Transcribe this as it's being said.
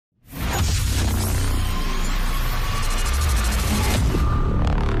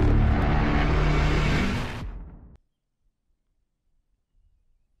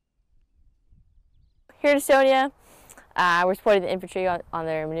here in Estonia. We're supporting the infantry on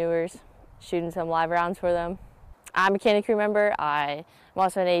their maneuvers, shooting some live rounds for them. I'm a mechanic crew member. I'm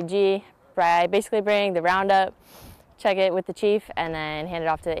also an AG. I basically bring the round up, check it with the chief, and then hand it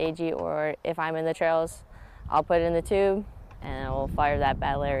off to the AG, or if I'm in the trails, I'll put it in the tube and we'll fire that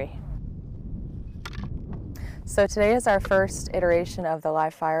battle area. So today is our first iteration of the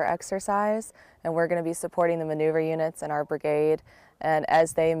live fire exercise, and we're going to be supporting the maneuver units in our brigade, and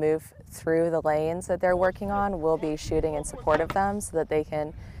as they move through the lanes that they're working on, we'll be shooting in support of them so that they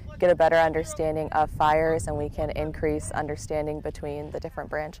can get a better understanding of fires and we can increase understanding between the different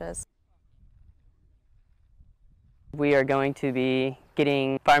branches. We are going to be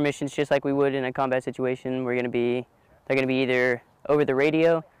getting fire missions just like we would in a combat situation. They're going to be either over the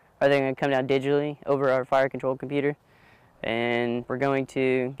radio or they're going to come down digitally over our fire control computer. And we're going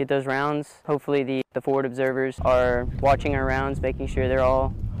to get those rounds. Hopefully the forward observers are watching our rounds, making sure they're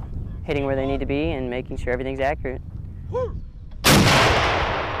all hitting where they need to be and making sure everything's accurate.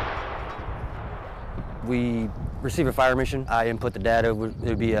 We receive a fire mission. I input the data. It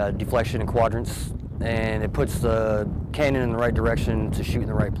would be a deflection in quadrants, and it puts the cannon in the right direction to shoot in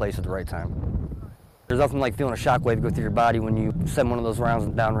the right place at the right time. There's nothing like feeling a shockwave go through your body when you send one of those rounds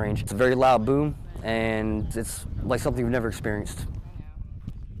downrange. It's a very loud boom, and it's like something you've never experienced.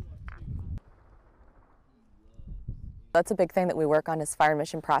 That's a big thing that we work on is fire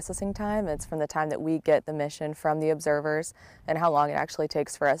mission processing time. It's from the time that we get the mission from the observers and how long it actually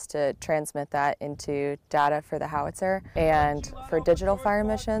takes for us to transmit that into data for the howitzer. And for digital fire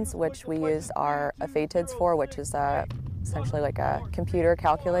missions, which we use our AFATIDs for, which is essentially like a computer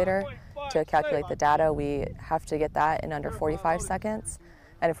calculator to calculate the data, we have to get that in under 45 seconds.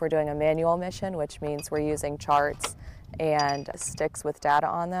 And if we're doing a manual mission, which means we're using charts and sticks with data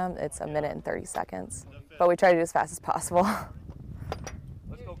on them, it's 1 minute and 30 seconds. But we try to do as fast as possible.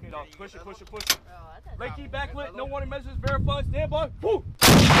 Let's go, kid. Push it, push it, push it. Late key backlit, no warning messages, verify, stand by. Woo!